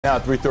Now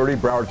at 3:30,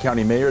 Broward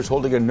County Mayor is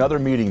holding another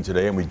meeting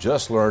today, and we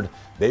just learned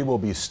they will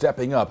be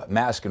stepping up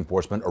mask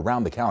enforcement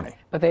around the county.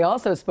 But they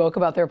also spoke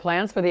about their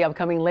plans for the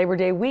upcoming Labor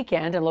Day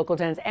weekend, and Local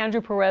 10's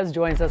Andrew Perez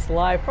joins us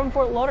live from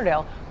Fort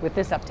Lauderdale with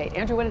this update.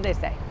 Andrew, what did they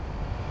say?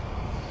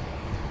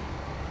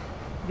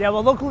 Yeah,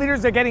 well, local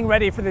leaders are getting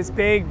ready for this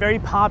big, very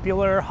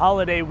popular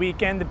holiday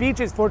weekend. The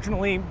beaches,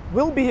 fortunately,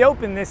 will be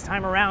open this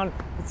time around,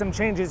 but some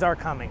changes are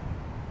coming.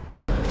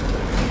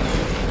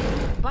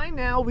 By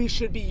now, we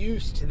should be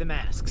used to the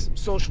masks,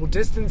 social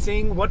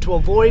distancing, what to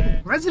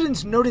avoid.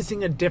 Residents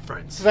noticing a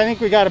difference. I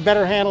think we got a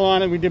better handle on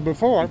it than we did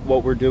before.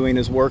 What we're doing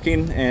is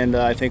working, and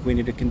I think we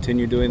need to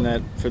continue doing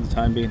that for the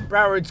time being.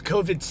 Broward's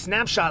COVID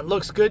snapshot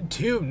looks good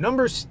too.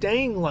 Numbers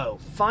staying low,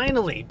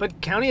 finally,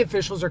 but county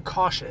officials are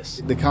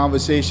cautious. The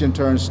conversation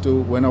turns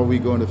to, when are we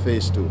going to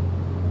phase 2?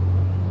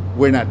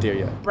 We're not there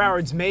yet.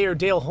 Broward's Mayor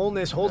Dale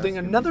Holness holding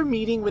another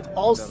meeting with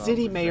all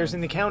city mayors in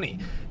the county,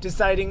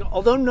 deciding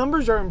although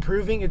numbers are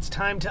improving, it's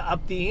time to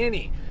up the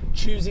ante,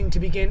 choosing to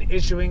begin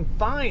issuing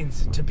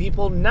fines to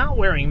people not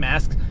wearing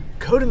masks.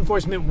 Code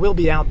enforcement will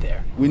be out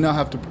there. We now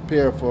have to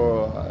prepare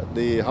for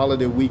the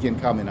holiday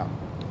weekend coming up,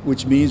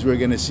 which means we're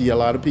going to see a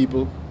lot of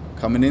people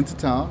coming into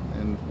town,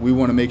 and we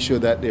want to make sure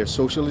that they're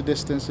socially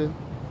distancing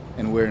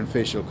and wearing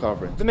facial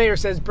covering. The mayor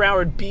says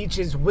Broward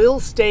beaches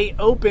will stay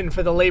open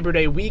for the Labor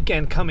Day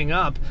weekend coming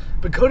up,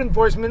 but code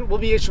enforcement will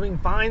be issuing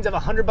fines of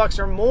 $100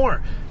 or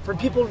more for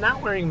people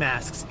not wearing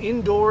masks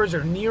indoors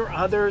or near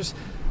others.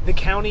 The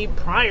county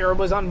prior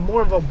was on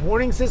more of a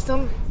warning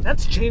system.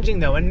 That's changing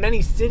though, and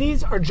many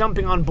cities are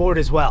jumping on board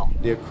as well.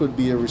 There could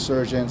be a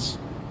resurgence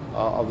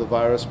of the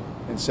virus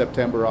in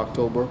September,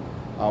 October.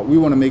 We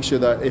want to make sure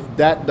that if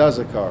that does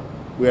occur,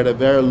 we're at the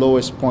very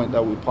lowest point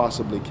that we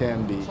possibly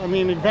can be. I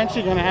mean,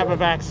 eventually going to have a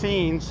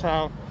vaccine,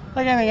 so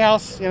like anything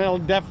else, it'll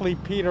definitely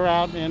peter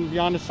out and be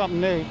on to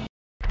something new.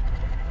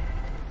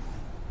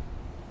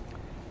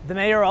 The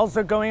mayor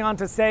also going on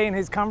to say in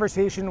his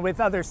conversation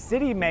with other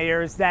city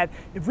mayors that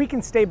if we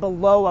can stay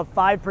below a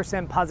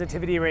 5%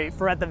 positivity rate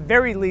for at the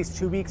very least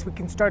 2 weeks, we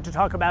can start to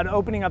talk about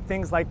opening up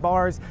things like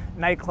bars,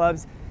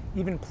 nightclubs,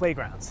 even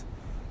playgrounds.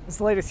 This is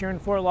the latest here in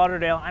Fort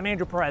Lauderdale. I'm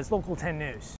Andrew Perez, Local 10 News.